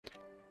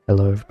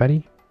Hello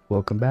everybody,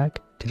 welcome back.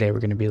 Today we're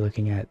going to be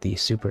looking at the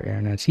Super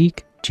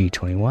Nautique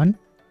G21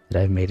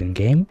 that I've made in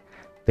game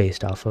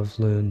based off of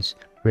Loon's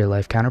real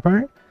life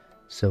counterpart.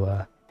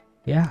 So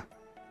yeah,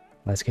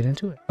 let's get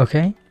into it.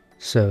 Okay,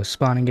 so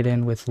spawning it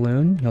in with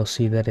Loon, you'll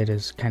see that it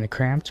is kind of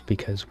cramped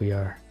because we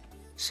are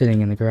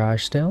sitting in the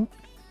garage still.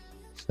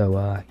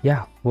 So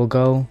yeah, we'll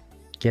go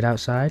get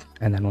outside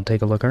and then we'll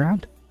take a look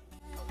around.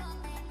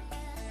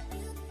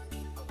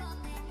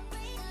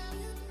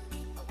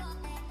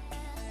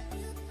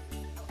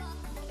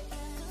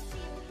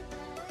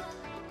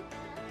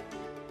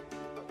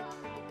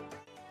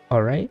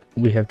 Alright,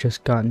 we have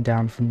just gotten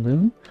down from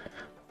Loon.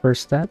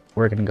 First step,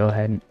 we're going to go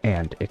ahead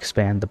and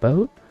expand the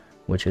boat,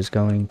 which is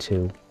going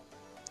to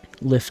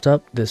lift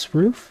up this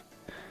roof,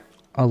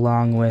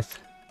 along with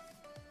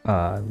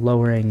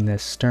lowering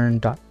this stern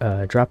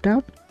drop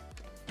down.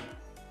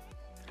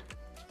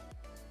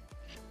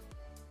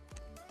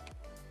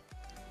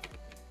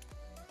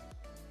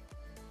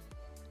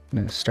 I'm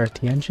going to start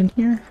the engine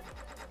here,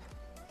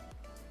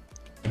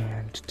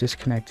 and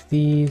disconnect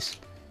these,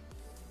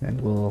 and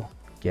we'll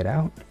get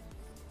out.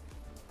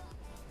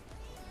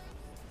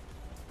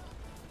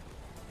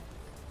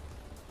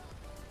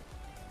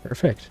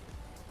 Perfect.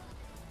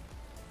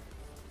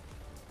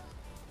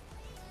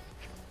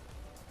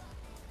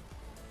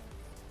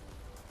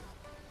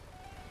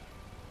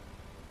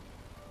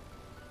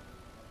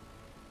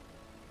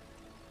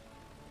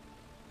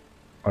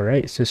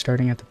 Alright, so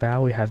starting at the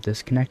bow, we have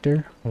this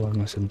connector along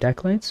with some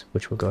deck lights,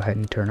 which we'll go ahead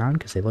and turn on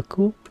because they look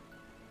cool.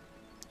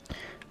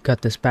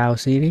 Got this bow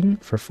seating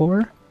for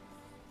 4.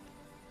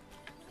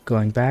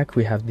 Going back,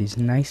 we have these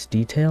nice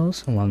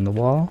details along the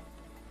wall.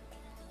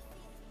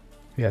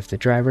 We have the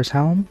driver's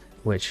helm,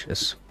 which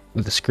is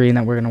with the screen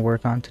that we're going to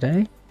work on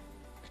today.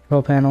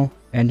 Control panel,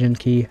 engine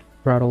key,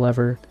 throttle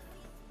lever,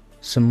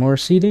 some more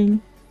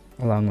seating,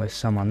 along with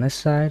some on this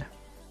side.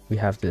 We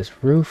have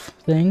this roof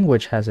thing,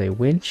 which has a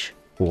winch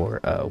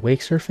for wake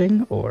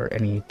surfing or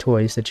any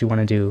toys that you want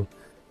to do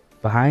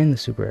behind the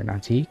Super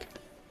Nautique.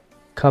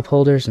 Cup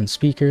holders and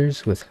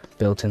speakers with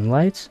built-in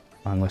lights,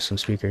 along with some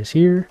speakers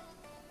here.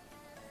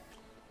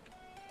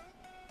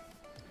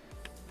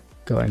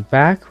 Going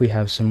back, we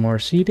have some more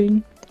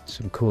seating,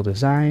 some cool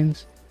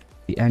designs.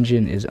 The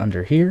engine is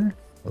under here,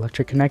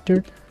 electric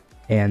connector,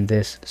 and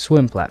this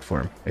swim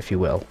platform, if you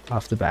will,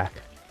 off the back.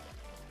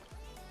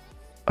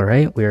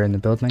 Alright, we are in the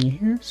build menu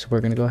here, so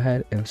we're going to go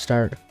ahead and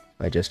start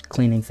by just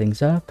cleaning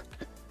things up.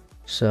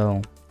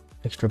 So,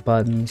 extra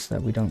buttons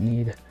that we don't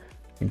need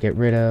and get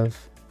rid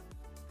of.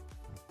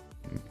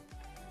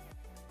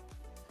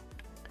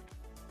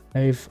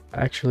 I've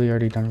actually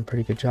already done a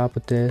pretty good job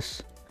with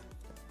this.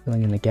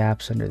 Filling in the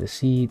gaps under the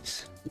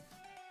seats.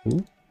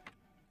 Ooh.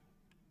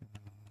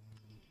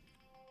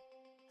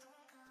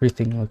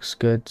 Everything looks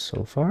good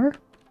so far. Okay,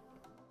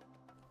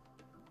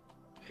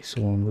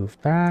 so we'll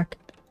move back.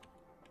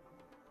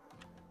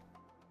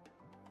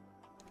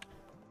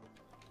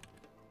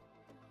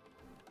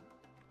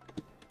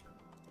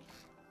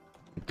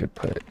 We could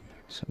put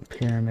some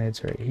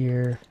pyramids right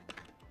here.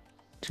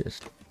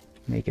 Just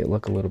make it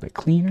look a little bit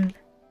cleaner.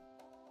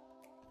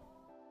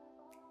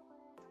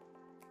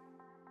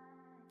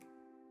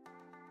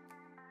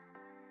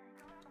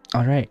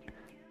 Alright,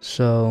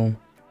 so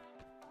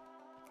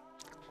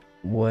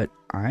what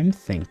I'm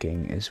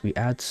thinking is we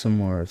add some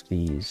more of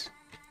these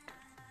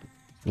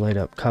light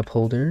up cup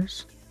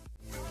holders.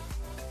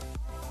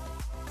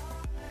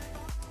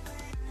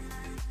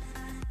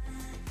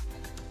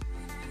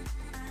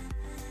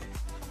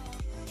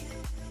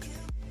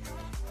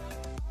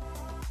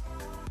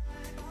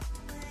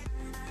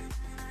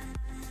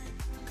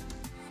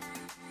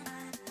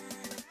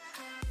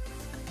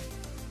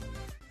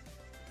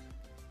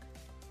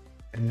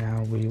 And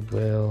now we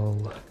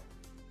will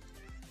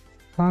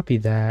copy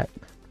that,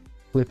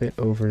 flip it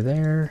over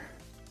there,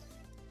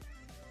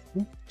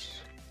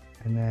 oops,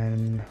 and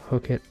then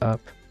hook it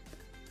up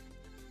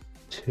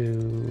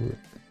to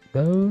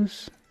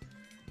those.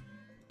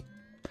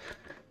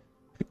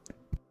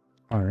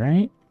 All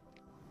right.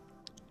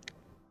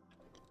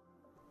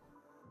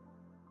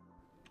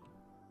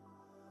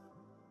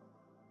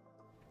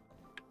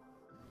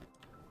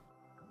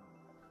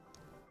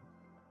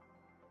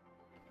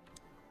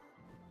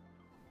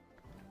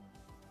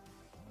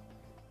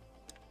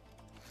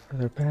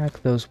 Further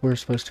back, those were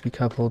supposed to be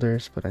cup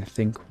holders, but I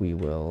think we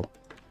will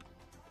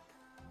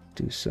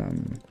do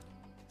some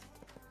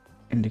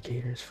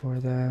indicators for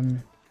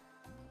them.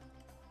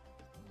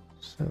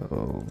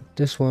 So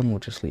this one we'll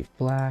just leave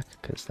black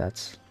because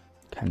that's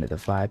kind of the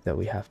vibe that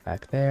we have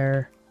back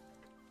there.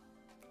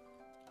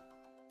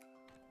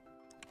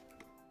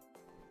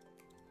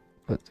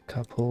 Put the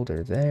cup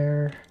holder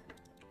there.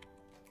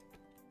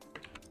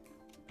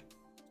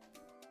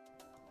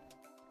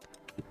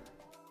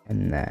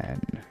 And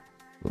then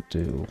we'll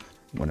do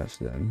one of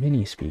the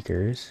mini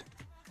speakers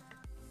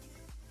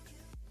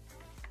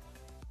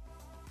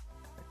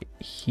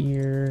right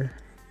here.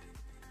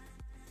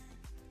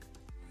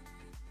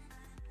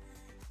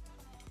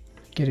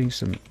 Getting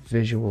some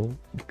visual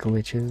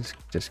glitches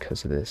just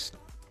because of this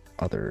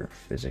other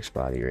physics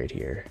body right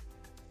here.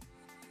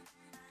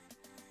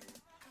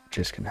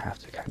 Just gonna have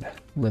to kind of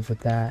live with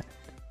that.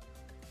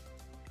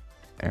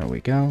 There we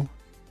go.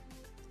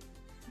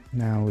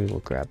 Now we will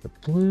grab the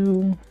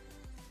blue,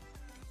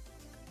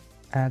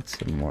 add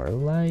some more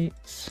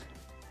lights.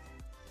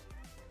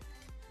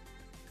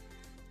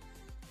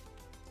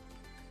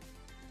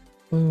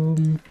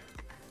 Boom.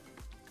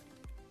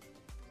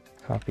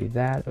 Copy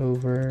that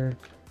over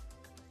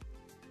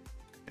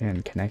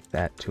and connect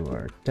that to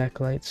our deck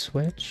light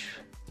switch.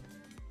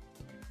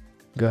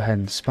 Go ahead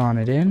and spawn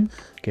it in,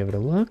 give it a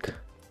look.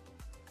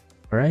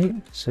 Alright,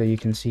 so you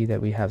can see that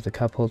we have the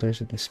cup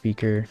holders and the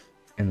speaker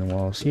in the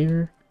walls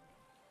here.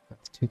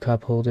 That's 2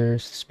 cup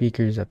holders,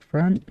 speakers up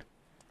front.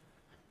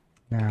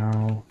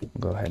 Now, we'll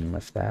go ahead and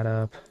lift that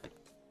up.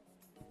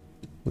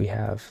 We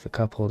have the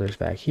cup holders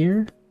back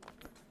here.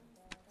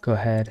 Go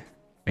ahead,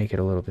 make it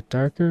a little bit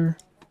darker.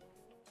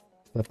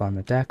 Flip on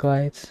the deck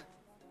lights.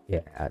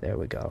 Yeah, there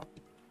we go.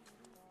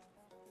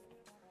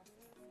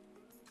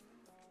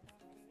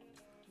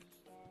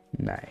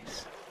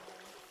 Nice.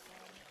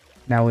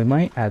 Now we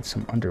might add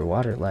some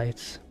underwater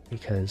lights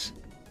because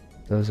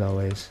those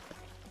always,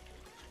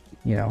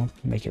 you know,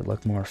 make it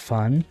look more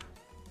fun.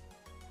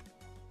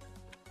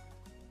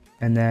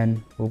 And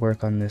then we'll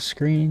work on this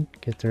screen,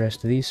 get the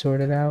rest of these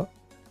sorted out.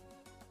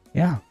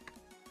 Yeah.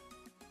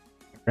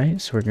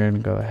 Right, so we're going to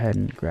go ahead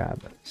and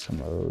grab some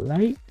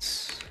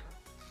lights.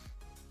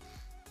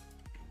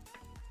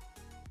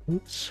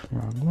 Oops,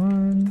 wrong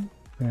one.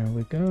 There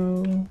we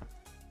go.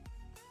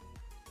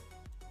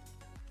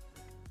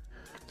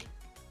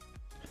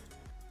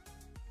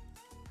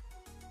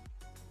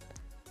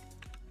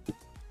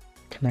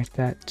 Connect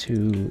that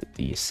to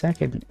the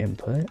second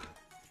input.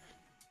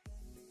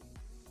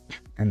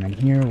 And then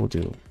here we'll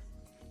do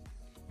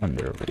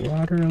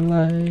underwater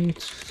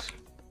lights.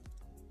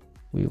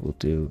 We will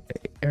do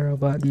a arrow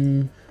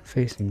button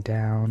facing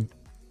down.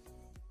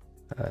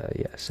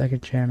 Yeah,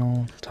 second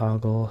channel,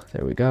 toggle,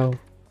 there we go.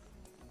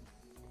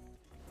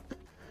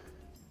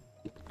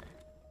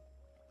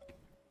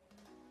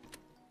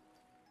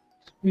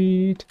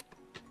 Sweet.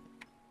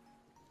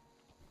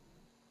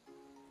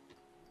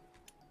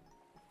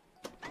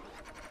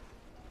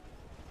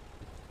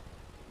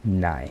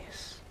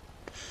 Nice.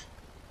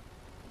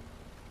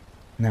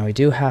 Now we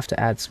do have to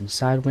add some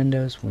side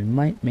windows. We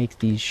might make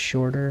these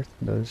shorter.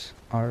 Those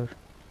are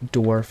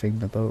dwarfing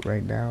the boat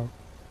right now.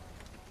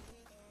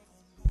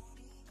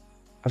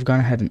 I've gone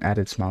ahead and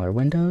added smaller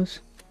windows.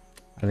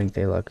 I think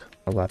they look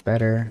a lot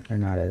better. They're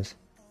not as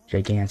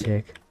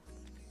gigantic.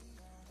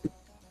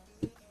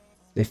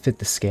 They fit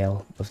the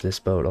scale of this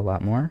boat a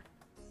lot more.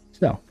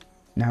 So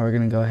now we're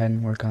going to go ahead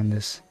and work on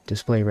this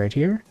display right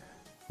here,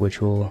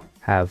 which will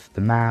have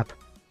the map,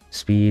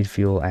 speed,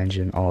 fuel,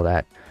 engine, all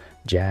that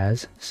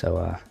jazz.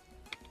 So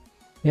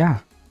yeah,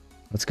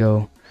 let's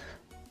go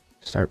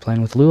start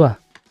playing with Lua.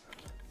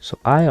 So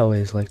I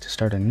always like to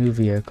start a new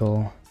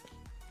vehicle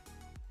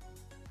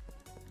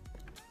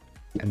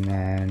and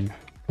then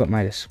put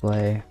my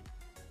display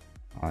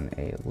on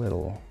a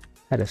little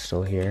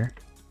pedestal here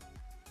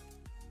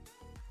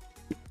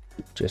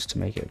just to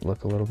make it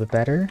look a little bit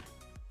better.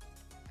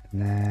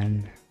 And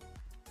then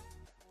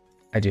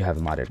I do have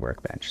a modded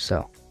workbench,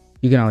 so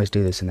you can always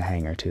do this in the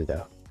hangar too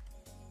though.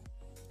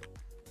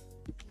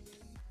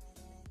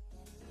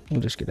 We'll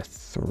just get a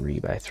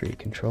 3x3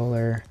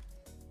 controller.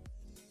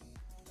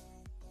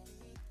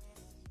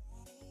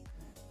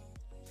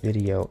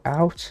 Video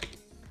out.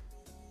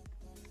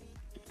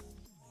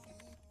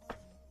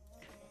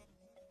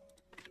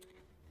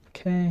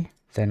 Okay,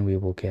 then we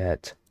will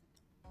get,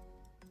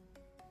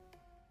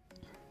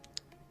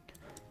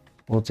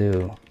 we'll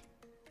do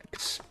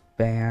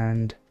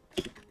expand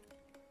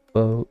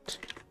boat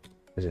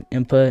as an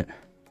input,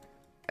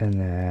 and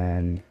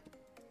then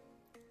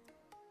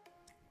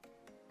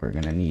we're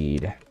gonna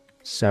need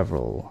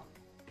several,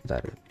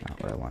 that is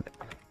not what I wanted,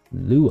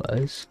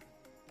 Luas.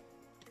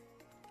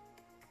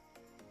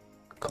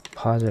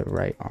 Composite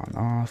right on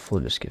off.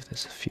 We'll just give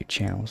this a few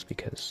channels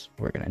because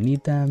we're gonna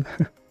need them.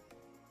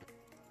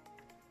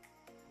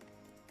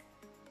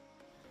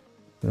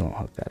 We won't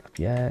hook that up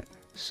yet.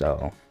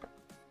 So,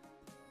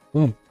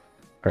 boom.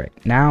 All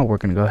right, now we're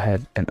gonna go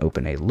ahead and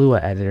open a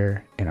Lua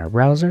editor in our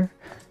browser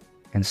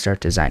and start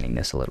designing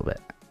this a little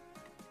bit.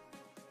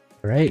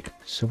 All right,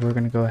 so we're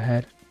gonna go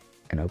ahead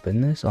and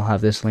open this. I'll have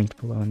this linked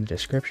below in the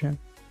description.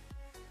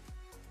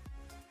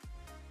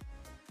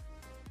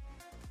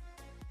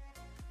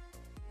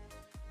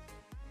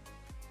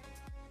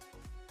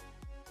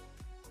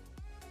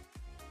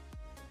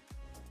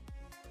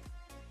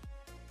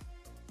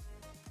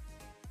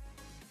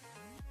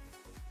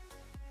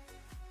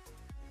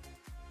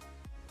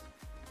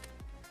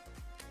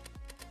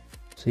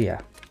 So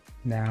yeah,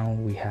 now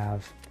we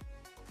have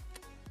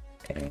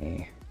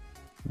a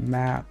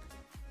map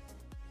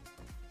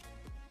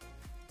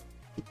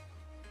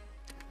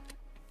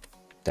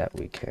that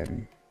we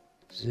can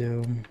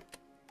zoom.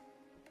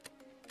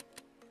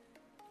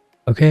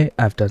 Okay,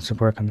 I've done some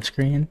work on the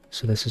screen,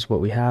 so this is what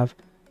we have.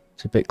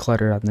 It's a bit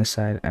cluttered on this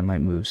side. I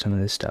might move some of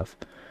this stuff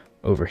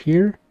over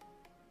here,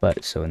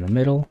 But so in the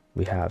middle,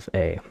 we have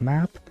a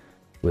map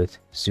with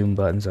zoom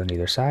buttons on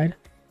either side,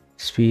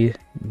 speed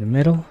in the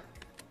middle,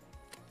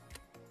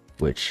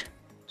 which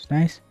is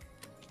nice.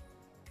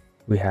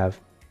 We have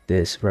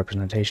this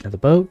representation of the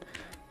boat.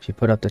 If you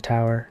put up the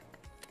tower,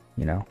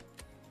 you know,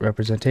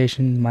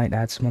 representation might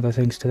add some other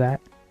things to that.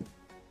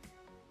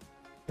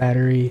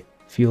 Battery,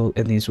 fuel,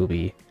 and these will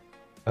be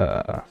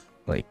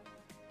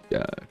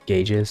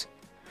gauges,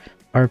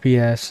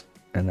 RPS,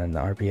 and then the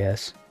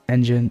RPS,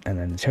 engine, and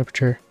then the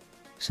temperature.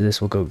 So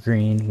this will go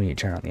green when you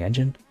turn on the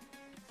engine.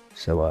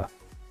 So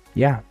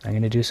yeah, I'm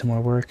gonna do some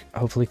more work,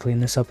 hopefully clean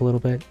this up a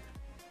little bit,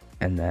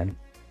 and then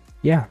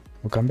yeah,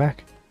 we'll come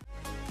back.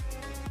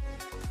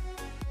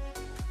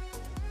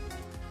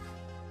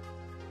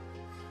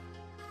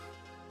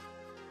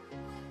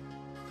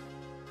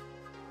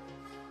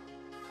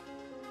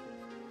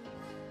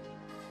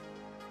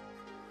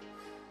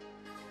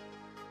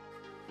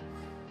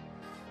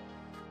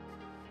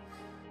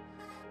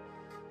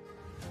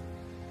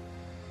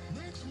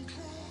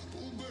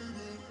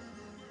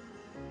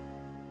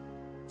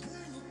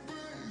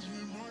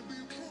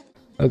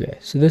 Okay,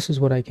 so this is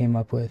what I came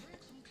up with.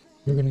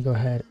 We're gonna go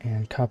ahead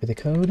and copy the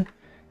code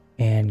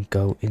and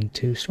go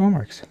into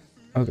Stormworks.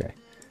 Okay,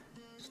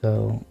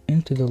 so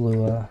into the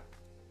Lua,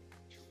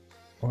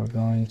 we're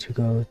going to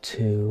go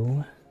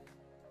to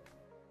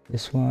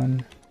this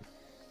one,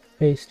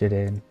 paste it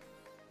in,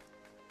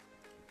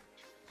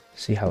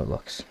 see how it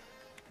looks.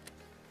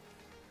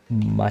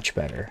 Much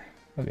better.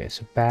 Okay,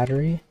 so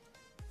battery,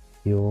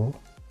 fuel,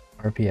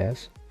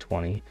 RPS,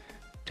 20,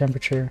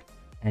 temperature,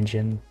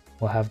 engine,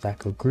 we'll have that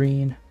go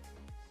green.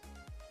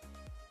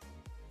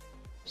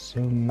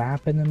 Zoom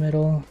map in the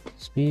middle,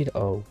 speed,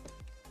 oh,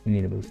 we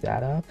need to move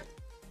that up.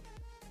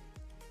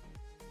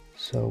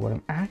 So what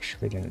I'm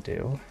actually gonna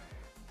do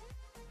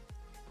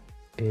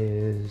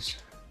is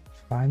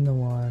find the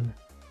one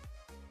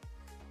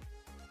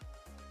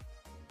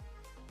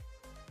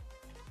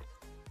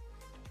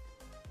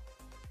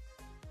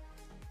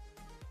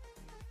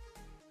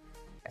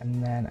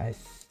and then I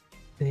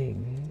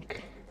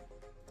think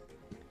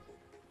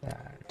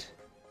that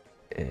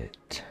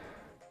it,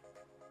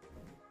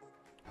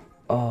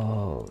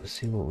 oh,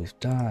 see what we've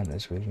done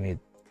is we've made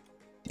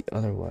the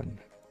other one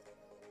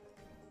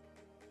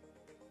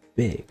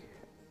big.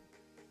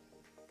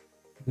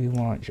 We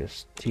want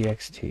just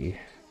TXT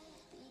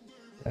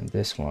and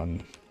this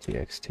one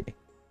TXT.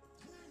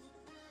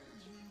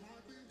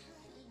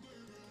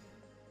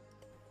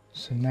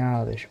 So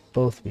now they should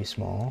both be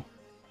small.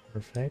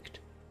 Perfect.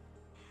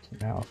 So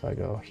now if I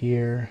go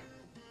here,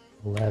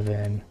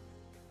 11,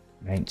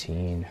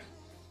 19.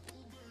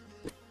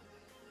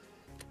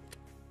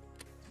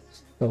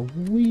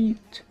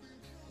 Sweet.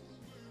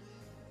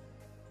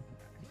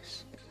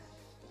 Nice.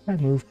 I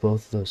move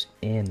both of those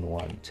in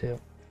one too.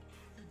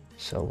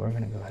 So we're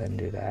gonna go ahead and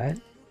do that.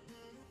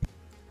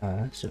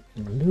 So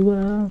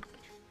Lua.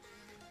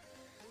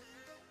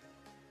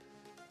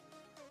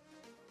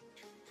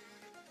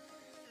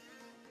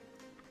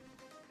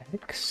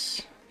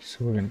 X.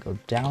 So we're gonna go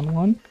down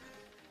one.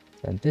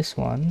 Then this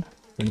one,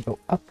 we're gonna go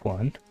up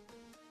one.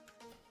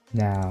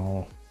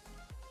 Now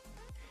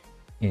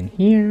in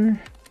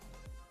here,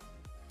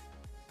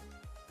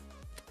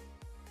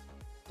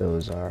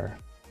 those are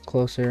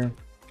closer,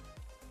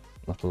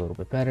 look a little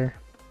bit better.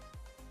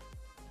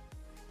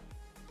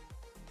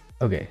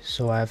 Okay,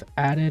 so I've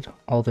added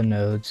all the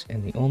nodes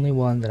and the only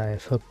one that I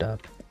have hooked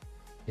up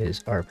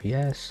is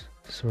RPS.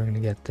 So we're gonna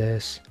get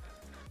this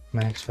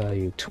max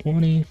value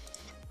 20.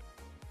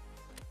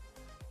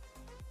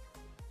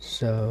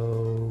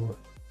 So,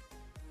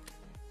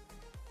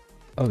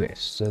 okay,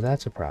 so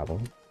that's a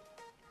problem.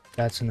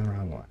 That's in the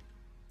wrong one.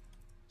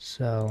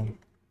 So,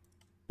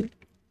 go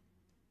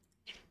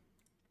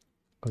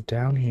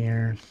down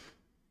here.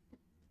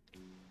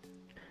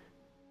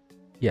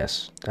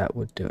 Yes, that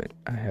would do it.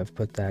 I have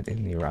put that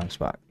in the wrong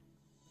spot.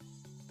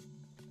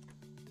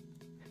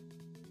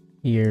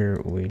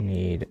 Here we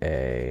need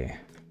a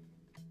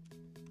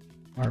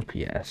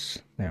RPS.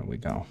 There we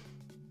go.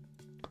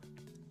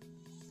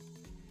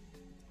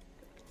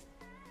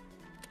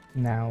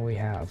 Now we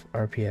have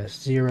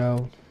RPS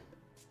 0,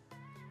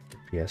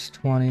 RPS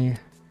 20,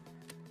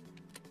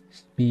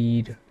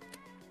 speed.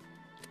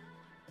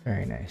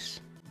 Very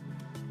nice.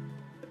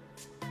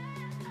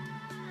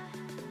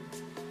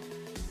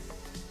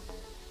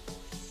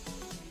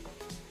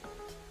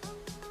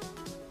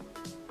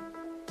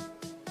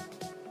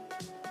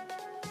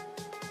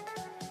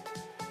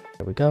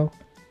 There we go.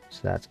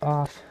 So that's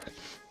off.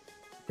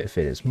 If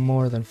it is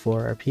more than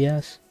 4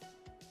 RPS,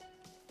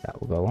 that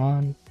will go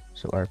on.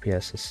 So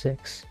RPS is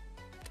 6.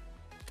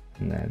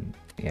 And then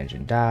the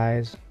engine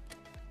dies.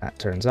 That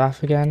turns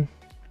off again.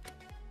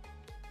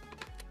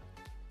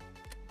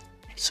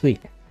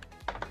 Sweet.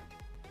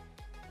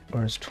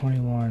 Where's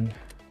 21?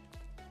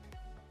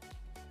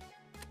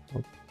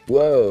 Oh,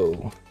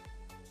 whoa.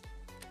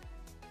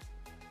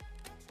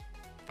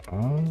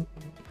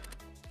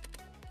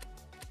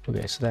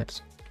 Okay, so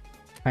that's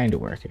kind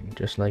of working,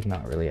 just like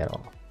not really at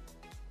all.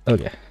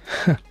 Okay.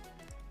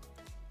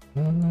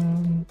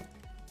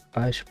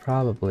 I should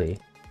probably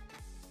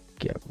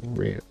get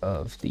rid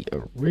of the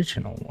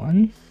original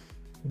one,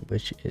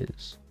 which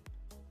is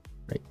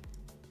right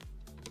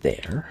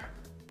there.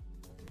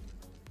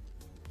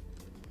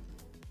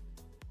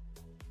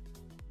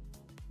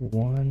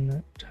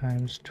 One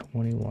times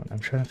 21. I'm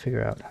trying to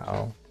figure out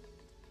how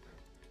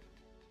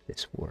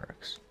this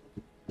works.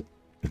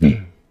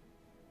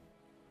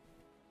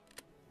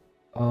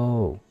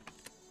 Oh,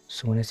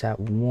 so when it's at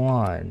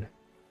 1,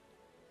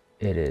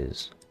 it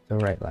is the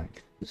right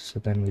length. So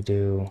then we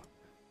do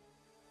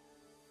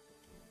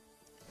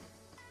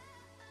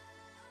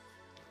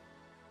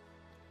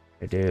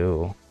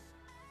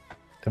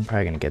I'm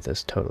probably gonna get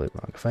this totally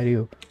wrong. If I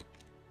do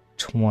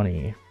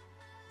 20,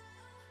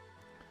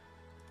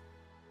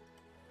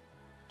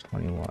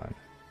 21,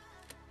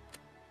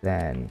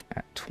 then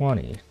at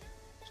 20, it's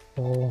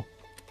full.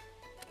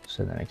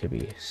 So then I could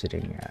be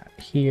sitting at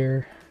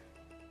here,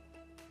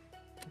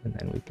 and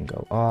then we can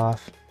go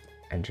off.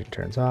 Engine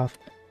turns off.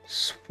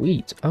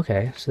 Sweet.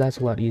 Okay, so that's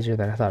a lot easier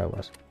than I thought it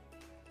was.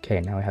 Okay,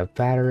 now we have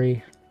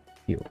battery,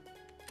 fuel.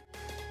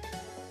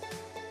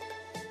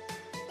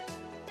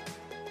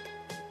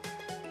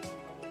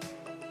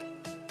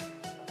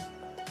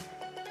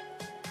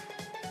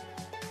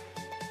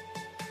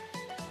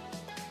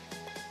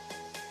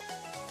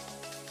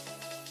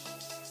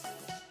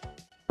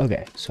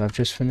 Okay, so I've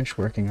just finished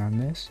working on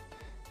this.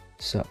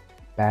 So,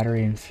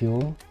 battery and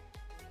fuel,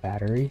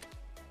 battery,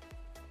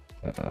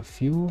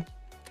 fuel,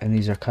 and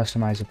these are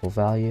customizable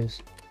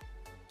values.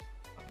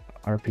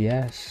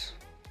 RPS,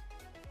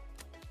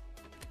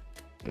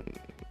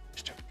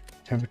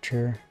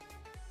 temperature,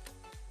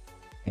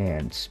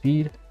 and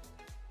speed.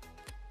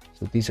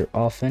 So these are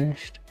all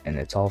finished, and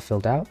it's all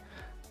filled out.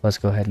 Let's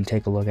go ahead and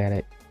take a look at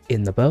it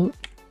in the boat.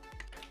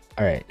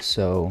 Alright,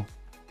 so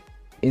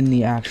in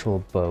the actual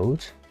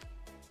boat,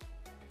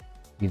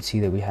 you can see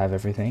that we have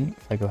everything.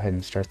 If I go ahead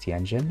and start the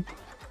engine,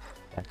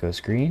 that goes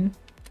green.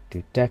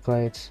 Do deck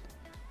lights.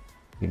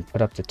 We can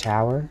put up the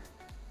tower.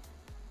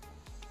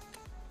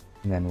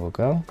 And then we'll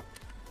go.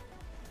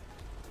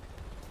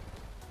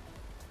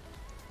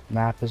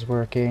 Map is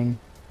working,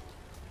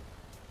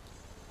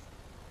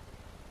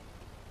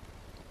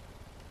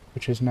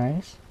 which is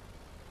nice.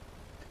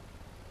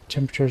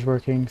 Temperature's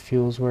working,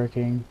 fuel's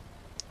working,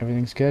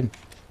 everything's good.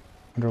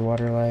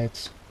 Underwater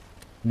lights,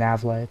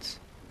 nav lights.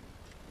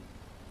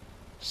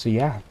 So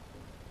yeah.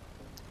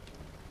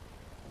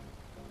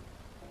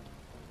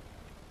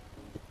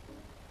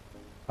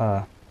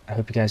 I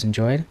hope you guys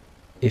enjoyed.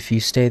 If you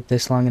stayed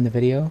this long in the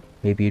video,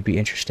 maybe you'd be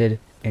interested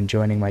in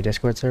joining my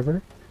Discord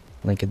server.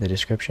 Link in the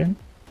description.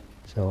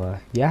 So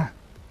yeah.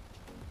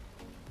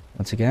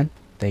 Once again,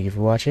 thank you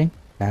for watching.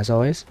 As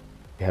always,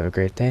 you have a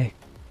great day.